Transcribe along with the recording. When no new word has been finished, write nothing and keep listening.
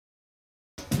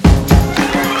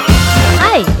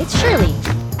It's Shirley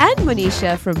and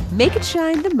Monisha from Make It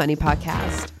Shine, the Money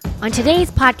Podcast. On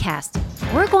today's podcast,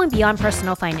 we're going beyond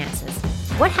personal finances.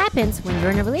 What happens when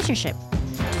you're in a relationship?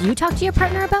 Do you talk to your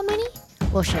partner about money?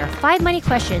 We'll share 5 money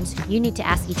questions you need to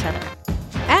ask each other.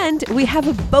 And we have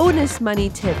a bonus money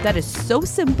tip that is so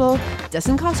simple,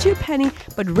 doesn't cost you a penny,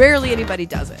 but rarely anybody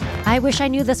does it. I wish I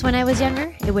knew this when I was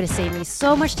younger. It would have saved me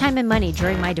so much time and money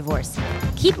during my divorce.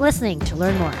 Keep listening to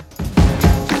learn more.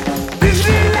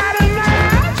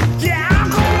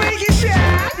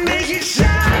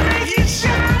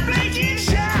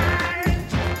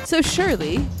 So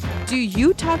Shirley, do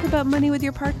you talk about money with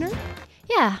your partner?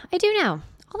 Yeah, I do now.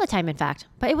 All the time, in fact.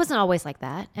 But it wasn't always like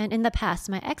that. And in the past,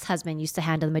 my ex-husband used to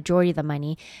handle the majority of the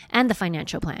money and the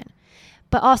financial plan.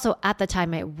 But also, at the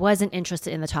time, I wasn't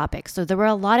interested in the topic. So there were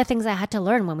a lot of things I had to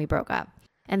learn when we broke up.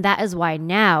 And that is why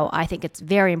now I think it's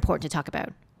very important to talk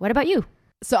about. What about you?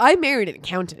 So I married an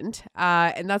accountant,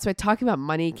 and that's why talking about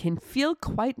money can feel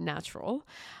quite natural.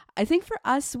 I think for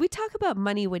us, we talk about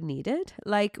money when needed.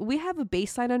 Like, we have a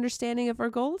baseline understanding of our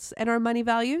goals and our money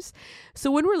values. So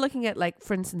when we're looking at, like,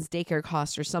 for instance, daycare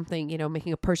costs or something,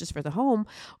 making a purchase for the home,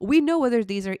 we know whether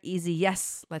these are easy,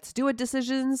 yes, let's do it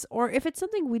decisions, or if it's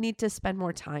something we need to spend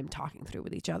more time talking through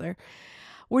with each other.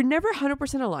 We're never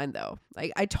 100% aligned, though.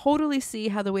 Like, I totally see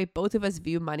how the way both of us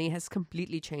view money has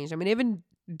completely changed. I mean, even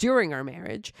during our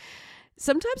marriage,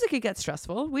 sometimes it could get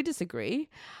stressful. We disagree.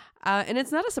 And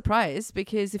it's not a surprise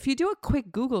because if you do a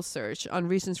quick Google search on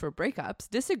reasons for breakups,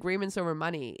 disagreements over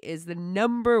money is the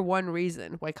number one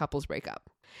reason why couples break up.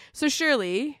 So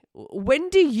Shirley, when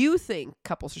do you think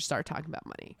couples should start talking about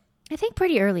money? I think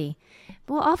pretty early.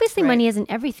 Well, obviously money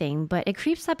isn't everything, but it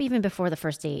creeps up even before the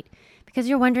first date because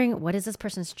you're wondering, what is this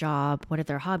person's job? What are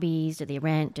their hobbies? Do they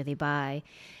rent? Do they buy?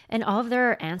 And all of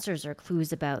their answers are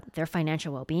clues about their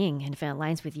financial well-being and if it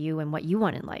aligns with you and what you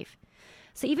want in life.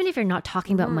 So even if you're not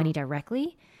talking about money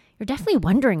directly, you're definitely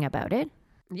wondering about it.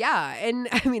 Yeah. And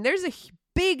I mean, there's a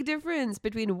big difference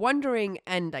between wondering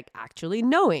and like actually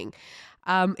knowing.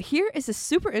 Here is a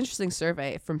super interesting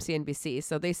survey from CNBC.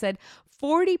 So they said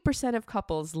 40% of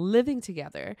couples living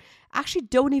together actually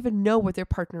don't even know what their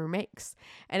partner makes.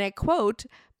 And I quote,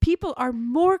 people are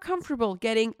more comfortable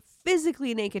getting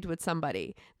physically naked with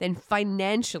somebody than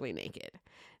financially naked.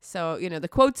 So, the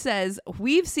quote says,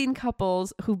 we've seen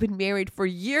couples who've been married for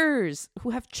years,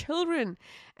 who have children,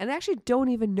 and they actually don't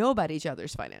even know about each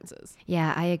other's finances.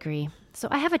 Yeah, I agree. So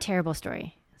I have a terrible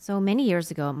story. So many years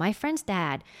ago, my friend's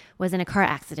dad was in a car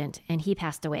accident and he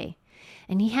passed away.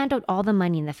 And he handled all the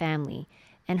money in the family.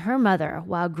 And her mother,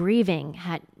 while grieving,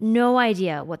 had no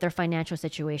idea what their financial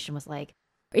situation was like,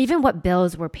 or even what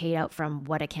bills were paid out from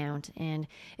what account. And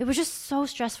it was just so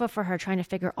stressful for her trying to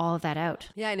figure all of that out.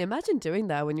 Yeah, and imagine doing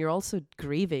that when you're also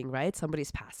grieving, right?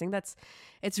 Somebody's passing.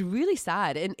 It's really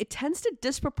sad. And it tends to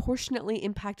disproportionately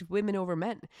impact women over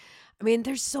men. I mean,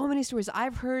 there's so many stories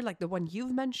I've heard, like the one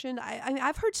you've mentioned.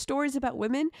 I've heard stories about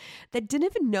women that didn't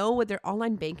even know what their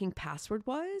online banking password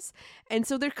was. And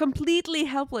so they're completely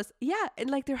helpless. Yeah. And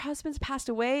like their husbands passed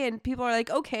away and people are like,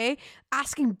 okay,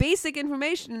 asking basic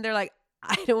information. And they're like,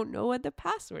 I don't know what the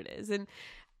password is. And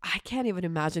I can't even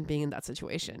imagine being in that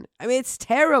situation. I mean, it's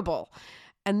terrible.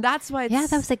 And that's why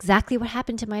that was exactly what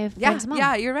happened to my friend's mom.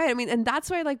 Yeah, you're right. I mean, and that's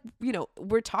why,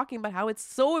 we're talking about how it's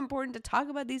so important to talk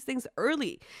about these things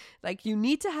early. Like, you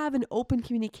need to have an open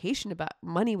communication about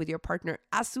money with your partner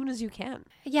as soon as you can.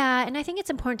 Yeah, and I think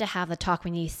it's important to have the talk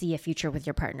when you see a future with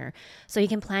your partner so you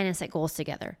can plan and set goals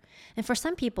together. And for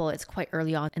some people, it's quite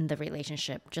early on in the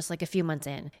relationship, just like a few months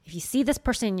in. If you see this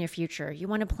person in your future, you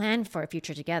want to plan for a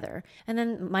future together. And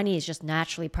then money is just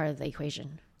naturally part of the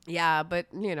equation. Yeah, but,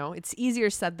 it's easier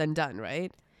said than done,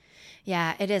 right?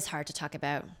 Yeah, it is hard to talk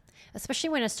about, especially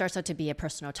when it starts out to be a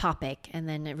personal topic and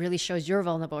then it really shows your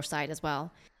vulnerable side as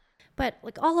well. But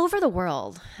like all over the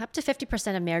world, up to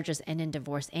 50% of marriages end in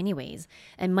divorce anyways,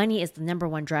 and money is the number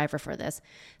one driver for this.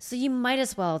 So you might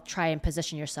as well try and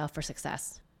position yourself for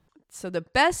success. So the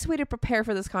best way to prepare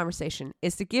for this conversation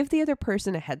is to give the other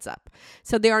person a heads up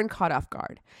so they aren't caught off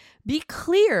guard. Be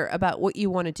clear about what you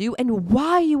want to do and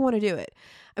why you want to do it.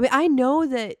 I mean, I know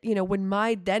that, when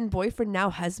my then boyfriend, now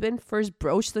husband, first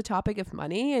broached the topic of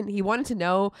money and he wanted to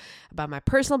know about my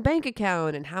personal bank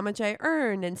account and how much I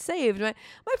earned and saved, my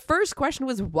first question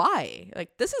was why?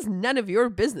 Like, this is none of your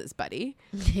business, buddy.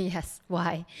 Yes,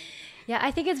 why? Yeah,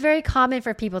 I think it's very common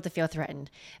for people to feel threatened.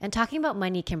 And talking about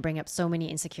money can bring up so many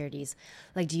insecurities.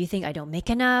 Like, do you think I don't make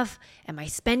enough? Am I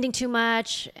spending too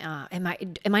much? Am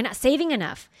I not saving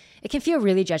enough? It can feel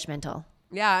really judgmental.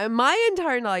 Yeah, in my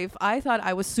entire life, I thought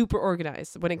I was super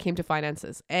organized when it came to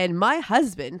finances. And my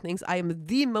husband thinks I am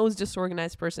the most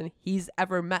disorganized person he's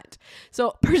ever met.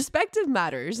 So perspective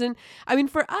matters. And I mean,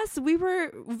 for us, we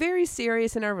were very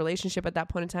serious in our relationship at that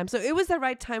point in time. So it was the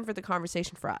right time for the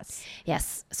conversation for us.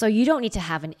 Yes. So you don't need to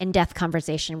have an in-depth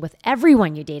conversation with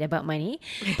everyone you date about money.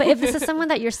 But if this is someone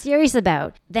that you're serious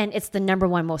about, then it's the number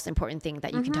one most important thing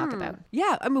that you can talk about.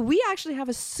 Yeah. I mean, we actually have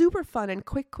a super fun and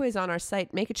quick quiz on our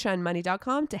site, makeitshinemoney.com,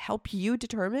 to help you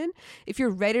determine if you're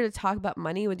ready to talk about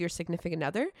money with your significant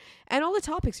other and all the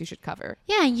topics you should cover.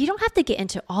 Yeah, you don't have to get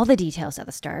into all the details at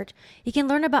the start. You can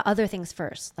learn about other things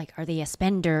first, like are they a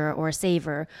spender or a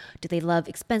saver? Do they love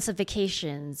expensive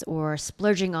vacations or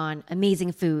splurging on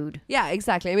amazing food? Yeah,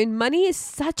 exactly. I mean, money is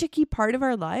such a key part of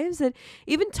our lives that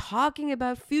even talking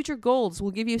about future goals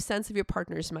will give you a sense of your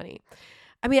partner's money.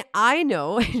 I mean, I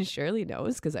know, and Shirley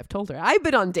knows because I've told her, I've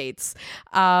been on dates,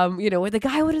 where the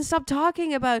guy wouldn't stop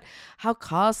talking about how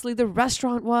costly the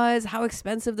restaurant was, how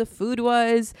expensive the food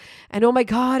was, and oh my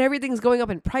God, everything's going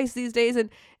up in price these days. And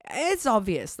it's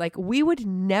obvious, like we would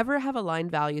never have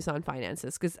aligned values on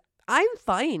finances because I'm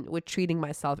fine with treating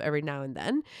myself every now and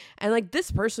then. And like this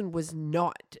person was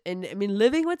not. And I mean,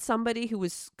 living with somebody who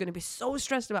was going to be so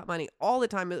stressed about money all the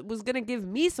time, it was going to give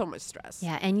me so much stress.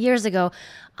 Yeah. And years ago,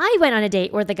 I went on a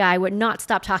date where the guy would not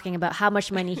stop talking about how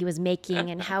much money he was making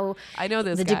and how I know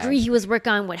this the guy. degree he was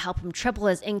working on would help him triple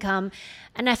his income.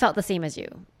 And I felt the same as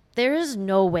you. There is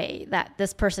no way that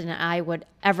this person and I would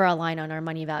ever align on our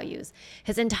money values.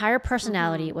 His entire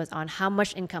personality was on how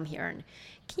much income he earned.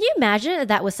 Can you imagine if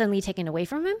that was suddenly taken away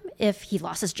from him if he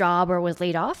lost his job or was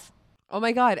laid off? Oh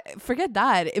my God, forget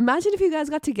that. Imagine if you guys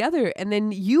got together and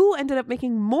then you ended up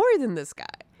making more than this guy.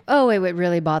 Oh, it would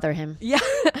really bother him. Yeah.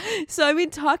 So, I mean,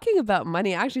 talking about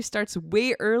money actually starts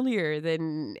way earlier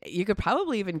than you could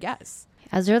probably even guess.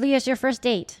 As early as your first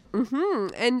date.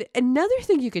 And another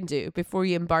thing you can do before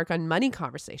you embark on money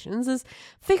conversations is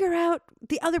figure out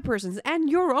the other person's and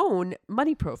your own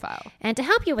money profile. And to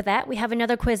help you with that, we have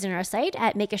another quiz on our site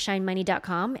at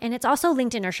makeitshinemoney.com, and it's also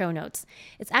linked in our show notes.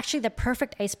 It's actually the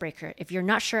perfect icebreaker if you're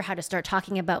not sure how to start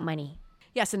talking about money.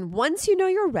 Yes, and once you know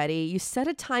you're ready, you set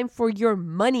a time for your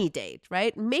money date,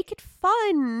 right? Make it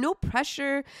fun, no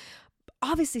pressure.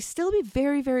 Obviously, still be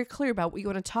very, very clear about what you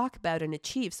want to talk about and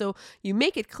achieve. So you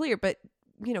make it clear, but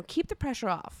keep the pressure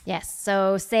off. Yes.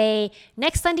 So say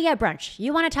next Sunday at brunch,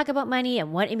 you want to talk about money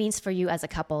and what it means for you as a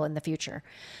couple in the future.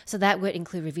 So that would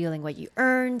include revealing what you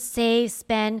earn, save,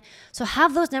 spend. So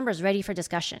have those numbers ready for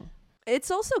discussion.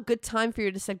 It's also a good time for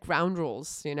you to set ground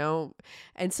rules,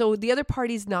 and so the other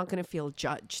party's not going to feel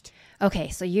judged. Okay,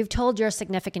 so you've told your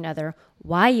significant other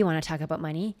why you want to talk about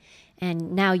money,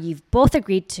 and now you've both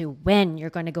agreed to when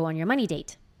you're going to go on your money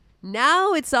date.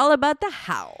 Now it's all about the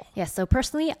how. Yes, so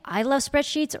personally, I love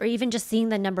spreadsheets or even just seeing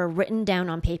the number written down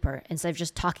on paper instead of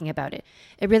just talking about it.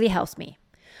 It really helps me.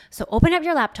 So open up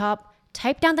your laptop,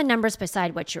 type down the numbers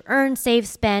beside what you earn, save,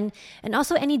 spend, and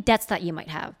also any debts that you might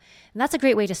have. And that's a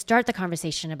great way to start the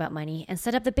conversation about money and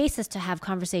set up the basis to have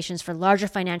conversations for larger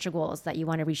financial goals that you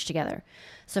want to reach together.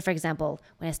 So for example,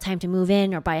 when it's time to move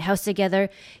in or buy a house together,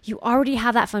 you already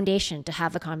have that foundation to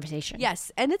have a conversation.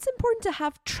 Yes, and it's important to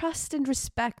have trust and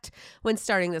respect when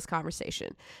starting this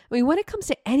conversation. I mean, when it comes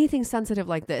to anything sensitive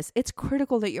like this, it's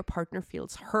critical that your partner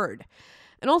feels heard.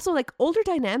 And also, like, older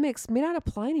dynamics may not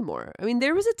apply anymore. I mean,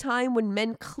 there was a time when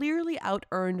men clearly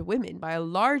out-earned women by a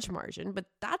large margin, but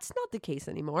that's not the case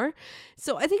anymore.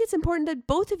 So I think it's important that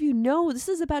both of you know this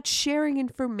is about sharing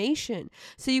information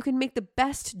so you can make the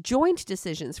best joint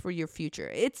decisions for your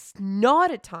future. It's not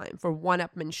a time for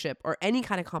one-upmanship or any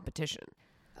kind of competition.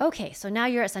 Okay, so now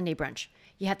you're at Sunday brunch.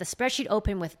 You have the spreadsheet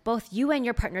open with both you and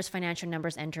your partner's financial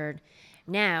numbers entered.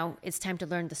 Now it's time to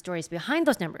learn the stories behind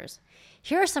those numbers.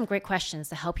 Here are some great questions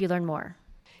to help you learn more.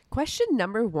 Question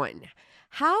number 1.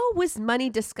 How was money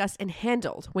discussed and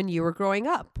handled when you were growing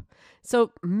up?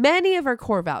 So many of our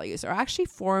core values are actually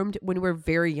formed when we're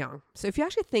very young. So if you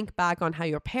actually think back on how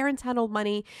your parents handled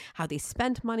money, how they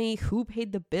spent money, who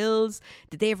paid the bills,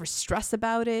 did they ever stress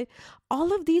about it?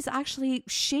 All of these actually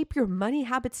shape your money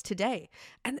habits today.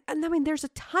 And I mean, there's a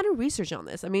ton of research on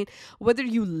this. I mean, whether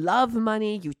you love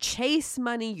money, you chase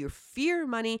money, you fear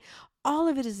money, all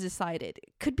of it is decided. It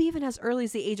could be even as early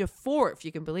as the age of 4, if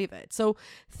you can believe it. So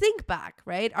think back,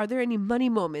 right? Are there any money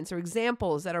moments or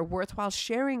examples that are worthwhile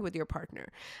sharing with your partner?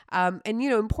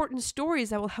 Important stories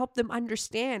that will help them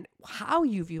understand how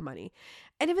you view money.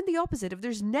 And even the opposite, if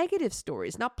there's negative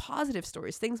stories, not positive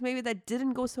stories, things maybe that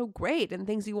didn't go so great and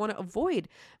things you want to avoid,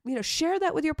 share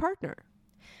that with your partner.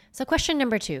 So question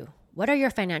number 2, What are your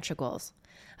financial goals?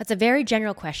 That's a very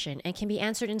general question and can be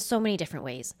answered in so many different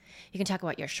ways. You can talk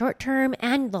about your short term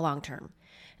and the long term.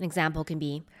 An example can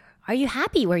be, are you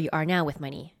happy where you are now with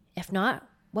money? If not,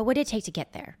 what would it take to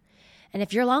get there? And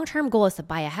if your long-term goal is to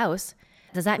buy a house,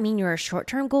 does that mean your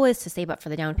short-term goal is to save up for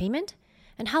the down payment?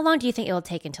 And how long do you think it will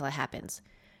take until it happens?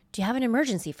 Do you have an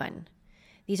emergency fund?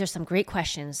 These are some great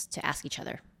questions to ask each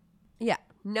other. Yeah.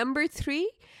 Number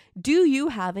 3, do you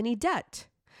have any debt?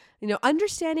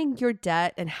 Understanding your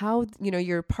debt and how,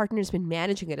 your partner's been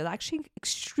managing it is actually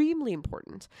extremely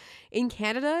important. In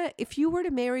Canada, if you were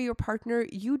to marry your partner,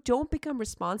 you don't become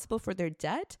responsible for their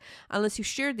debt unless you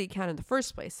shared the account in the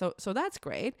first place. So that's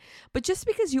great. But just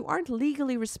because you aren't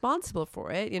legally responsible for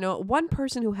it, one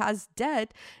person who has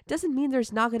debt doesn't mean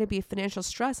there's not going to be financial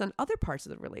stress on other parts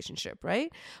of the relationship,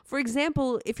 right? For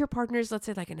example, if your partner is, let's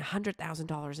say, like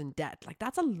 $100,000 in debt, like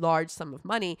that's a large sum of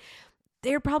money.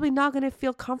 They're probably not going to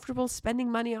feel comfortable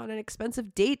spending money on an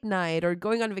expensive date night or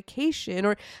going on vacation.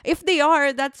 Or if they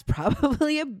are, that's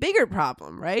probably a bigger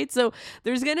problem, right? So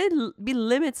there's going to be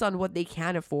limits on what they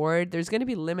can afford. There's going to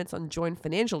be limits on joint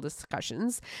financial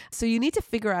discussions. So you need to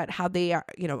figure out how they are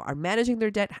managing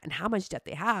their debt and how much debt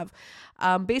they have.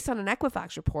 Based on an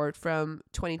Equifax report from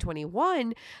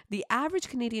 2021, the average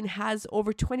Canadian has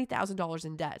over $20,000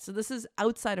 in debt. So this is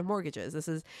outside of mortgages. This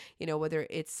is, whether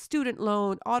it's student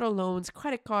loan, auto loans,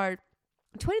 credit card.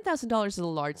 $20,000 is a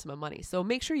large sum of money. So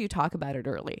make sure you talk about it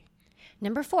early.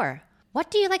 Number 4, what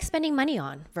do you like spending money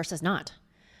on versus not?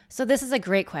 So this is a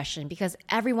great question because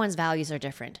everyone's values are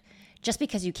different. Just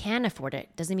because you can afford it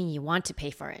doesn't mean you want to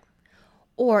pay for it.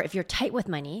 Or if you're tight with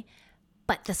money,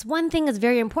 but this one thing is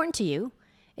very important to you,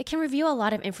 it can reveal a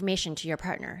lot of information to your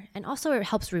partner, and also it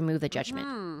helps remove the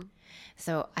judgment.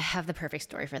 So I have the perfect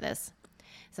story for this.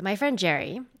 So my friend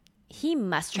Jerry, he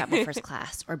must travel first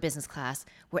class or business class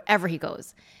wherever he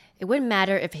goes. It wouldn't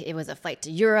matter if it was a flight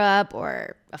to Europe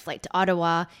or a flight to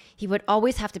Ottawa. He would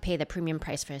always have to pay the premium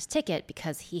price for his ticket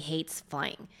because he hates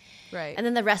flying. Right. And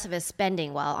then the rest of his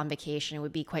spending while on vacation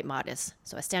would be quite modest.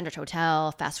 So a standard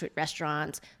hotel, fast food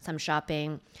restaurants, some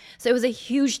shopping. So it was a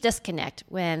huge disconnect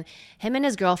when him and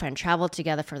his girlfriend traveled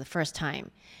together for the first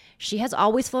time. She has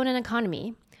always flown in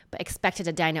economy, but expected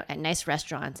to dine out at nice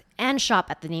restaurants and shop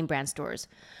at the name brand stores.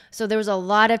 So there was a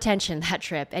lot of tension that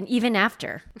trip and even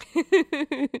after.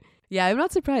 Yeah, I'm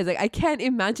not surprised. Like, I can't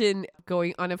imagine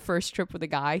going on a first trip with a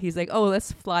guy. He's like, oh,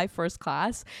 let's fly first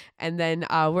class. And then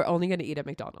we're only going to eat at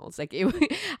McDonald's. Like,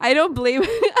 I don't blame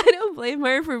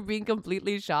her for being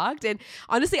completely shocked. And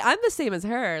honestly, I'm the same as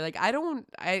her. Like,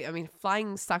 I mean,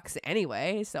 flying sucks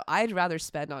anyway. So I'd rather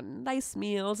spend on nice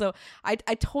meals. So I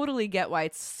totally get why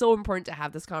it's so important to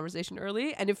have this conversation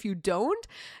early. And if you don't,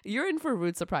 you're in for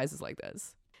rude surprises like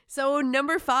this. So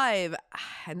number 5,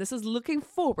 and this is looking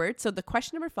forward. So the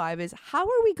question number 5 is, how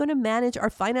are we going to manage our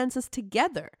finances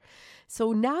together?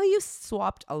 So now you've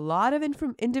swapped a lot of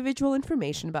individual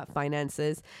information about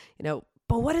finances, but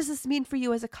what does this mean for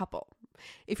you as a couple?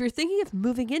 If you're thinking of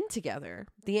moving in together,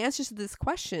 the answers to these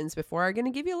questions before are going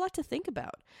to give you a lot to think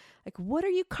about. Like, what are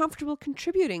you comfortable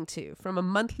contributing to from a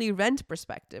monthly rent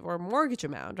perspective or mortgage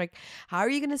amount? Like, how are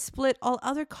you going to split all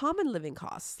other common living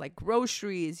costs like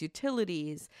groceries,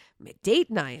 utilities, date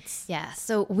nights? Yeah,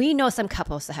 so we know some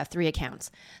couples that have 3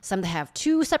 accounts, some that have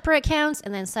 2 separate accounts,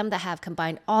 and then some that have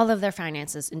combined all of their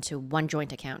finances into one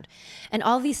joint account. And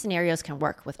all these scenarios can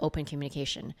work with open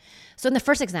communication. So in the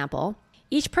first example,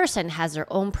 each person has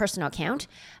their own personal account,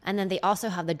 and then they also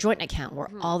have the joint account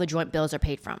where all the joint bills are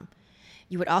paid from.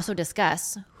 You would also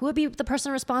discuss who would be the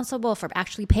person responsible for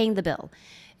actually paying the bill.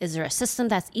 Is there a system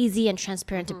that's easy and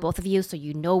transparent to both of you so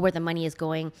you know where the money is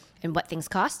going and what things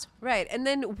cost? Right. And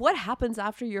then what happens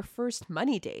after your first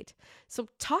money date? So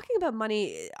talking about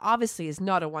money obviously is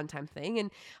not a one-time thing. And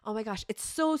oh my gosh, it's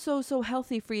so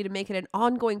healthy for you to make it an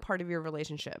ongoing part of your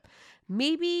relationship.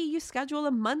 Maybe you schedule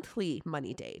a monthly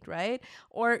money date, right?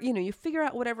 Or, you figure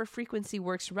out whatever frequency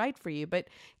works right for you, but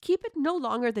keep it no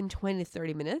longer than 20 to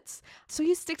 30 minutes. So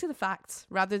you stick to the facts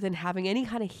rather than having any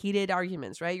kind of heated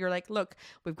arguments, right? You're like, look,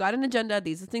 we've got an agenda.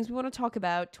 These are the things we want to talk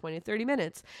about, 20 to 30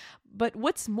 minutes. But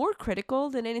what's more critical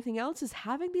than anything else is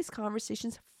having these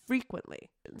conversations frequently.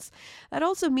 That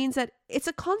also means that it's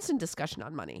a constant discussion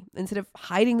on money instead of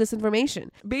hiding this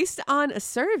information. Based on a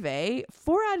survey,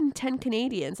 4 out of 10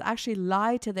 Canadians actually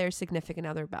lie to their significant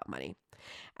other about money.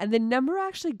 And the number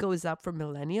actually goes up for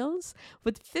millennials,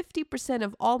 with 50%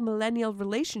 of all millennial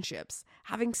relationships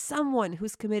having someone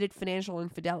who's committed financial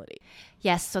infidelity.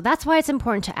 Yes, so that's why it's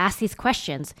important to ask these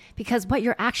questions, because what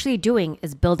you're actually doing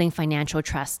is building financial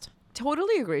trust.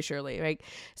 Totally agree, Shirley. Right?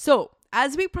 So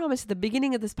As we promised at the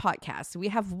beginning of this podcast, we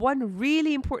have one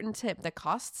really important tip that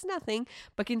costs nothing,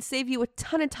 but can save you a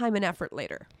ton of time and effort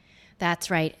later. That's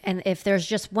right. And if there's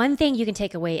just one thing you can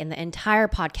take away in the entire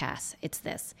podcast, it's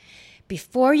this.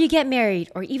 Before you get married,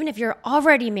 or even if you're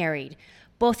already married,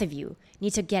 both of you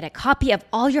need to get a copy of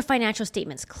all your financial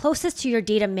statements closest to your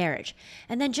date of marriage,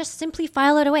 and then just simply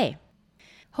file it away.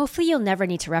 Hopefully you'll never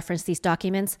need to reference these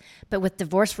documents, but with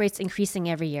divorce rates increasing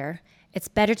every year, it's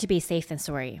better to be safe than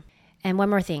sorry. And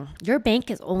one more thing, your bank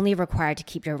is only required to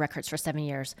keep your records for 7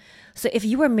 years. So if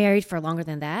you were married for longer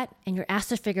than that, and you're asked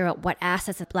to figure out what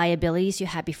assets and liabilities you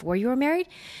had before you were married,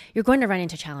 you're going to run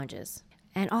into challenges.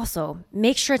 And also,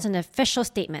 make sure it's an official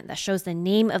statement that shows the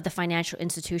name of the financial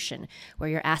institution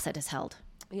where your asset is held.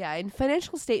 Yeah, and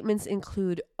financial statements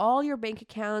include all your bank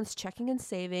accounts, checking and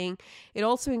saving. It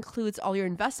also includes all your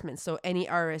investments. So any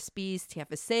RSPs,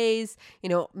 TFSAs,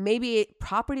 maybe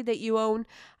property that you own.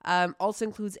 Also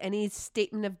includes any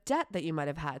statement of debt that you might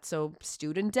have had. So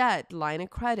student debt, line of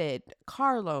credit,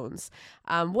 car loans,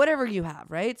 whatever you have,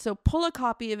 right? So pull a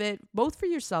copy of it, both for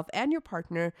yourself and your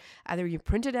partner. Either you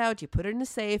print it out, you put it in a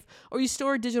safe, or you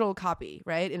store a digital copy,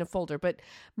 right, in a folder. But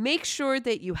make sure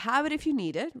that you have it if you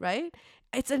need it, right?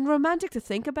 It's romantic to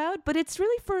think about, but it's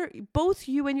really for both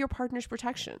you and your partner's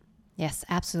protection. Yes,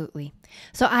 absolutely.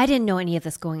 So I didn't know any of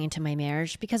this going into my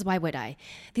marriage because why would I?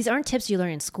 These aren't tips you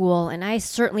learn in school, and I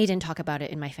certainly didn't talk about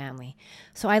it in my family.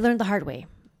 So I learned the hard way.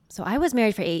 So I was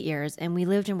married for 8 years, and we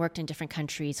lived and worked in different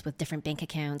countries with different bank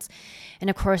accounts. And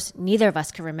of course, neither of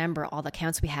us could remember all the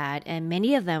accounts we had, and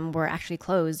many of them were actually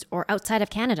closed or outside of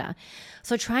Canada.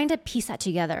 So trying to piece that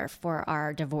together for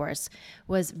our divorce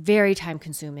was very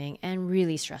time-consuming and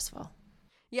really stressful.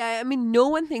 Yeah, I mean, no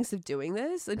one thinks of doing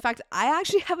this. In fact, I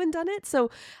actually haven't done it. So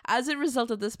as a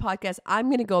result of this podcast, I'm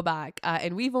going to go back.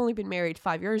 And we've only been married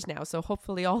 5 years now. So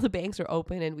hopefully all the banks are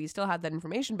open and we still have that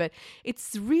information. But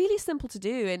it's really simple to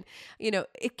do. And,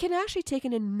 it can actually take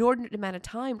an inordinate amount of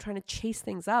time trying to chase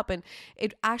things up. And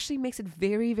it actually makes it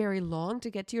very, very long to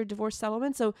get to your divorce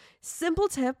settlement. So simple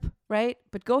tip, right?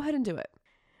 But go ahead and do it.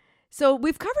 So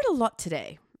we've covered a lot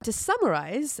today. To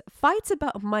summarize, fights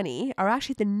about money are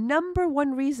actually the number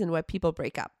one reason why people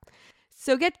break up.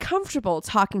 So get comfortable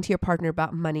talking to your partner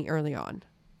about money early on.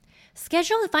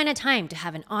 Schedule and find a time to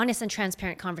have an honest and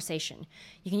transparent conversation.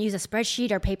 You can use a spreadsheet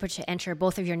or paper to enter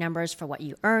both of your numbers for what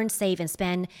you earn, save, and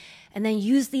spend, and then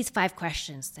use these 5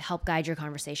 questions to help guide your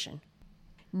conversation.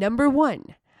 Number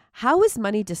 1, how was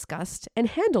money discussed and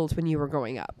handled when you were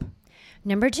growing up?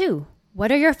 Number 2,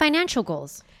 what are your financial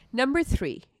goals? Number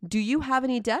 3, do you have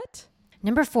any debt?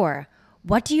 Number 4,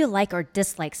 what do you like or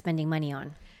dislike spending money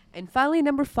on? And finally,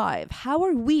 number 5, how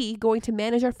are we going to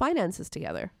manage our finances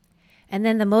together? And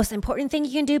then the most important thing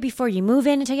you can do before you move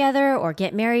in together or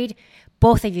get married,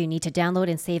 both of you need to download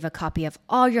and save a copy of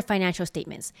all your financial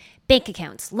statements, bank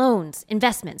accounts, loans,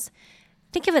 investments.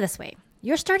 Think of it this way.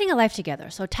 You're starting a life together,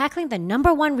 so tackling the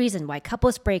number one reason why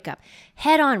couples break up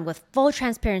head on with full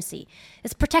transparency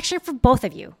is protection for both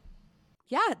of you.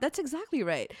 Yeah, that's exactly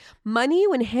right. Money,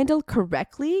 when handled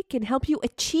correctly, can help you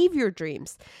achieve your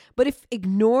dreams. But if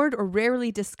ignored or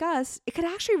rarely discussed, it could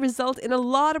actually result in a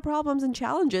lot of problems and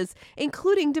challenges,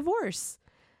 including divorce.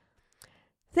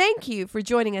 Thank you for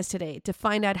joining us today to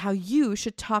find out how you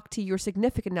should talk to your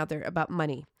significant other about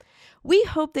money. We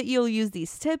hope that you'll use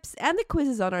these tips and the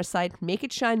quizzes on our site,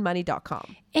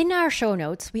 makeitshinemoney.com. In our show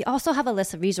notes, we also have a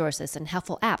list of resources and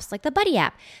helpful apps like the Buddy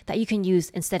app that you can use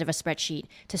instead of a spreadsheet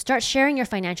to start sharing your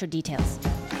financial details.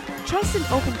 Trust and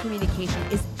open communication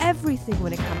is everything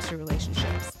when it comes to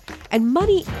relationships. And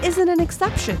money isn't an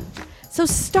exception. So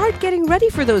start getting ready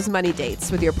for those money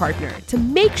dates with your partner to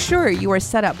make sure you are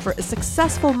set up for a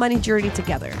successful money journey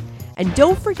together. And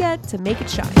don't forget to make it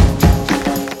shine.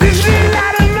 This little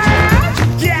light of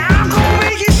mine, yeah, I'm gonna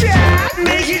make it shine,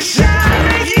 make it shine,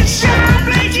 make it shine,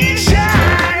 make it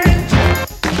shine.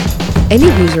 Any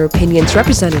views or opinions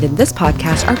represented in this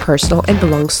podcast are personal and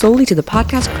belong solely to the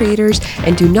podcast creators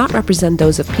and do not represent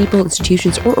those of people,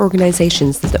 institutions, or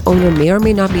organizations that the owner may or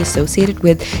may not be associated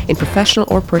with in professional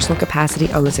or personal capacity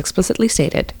unless explicitly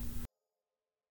stated.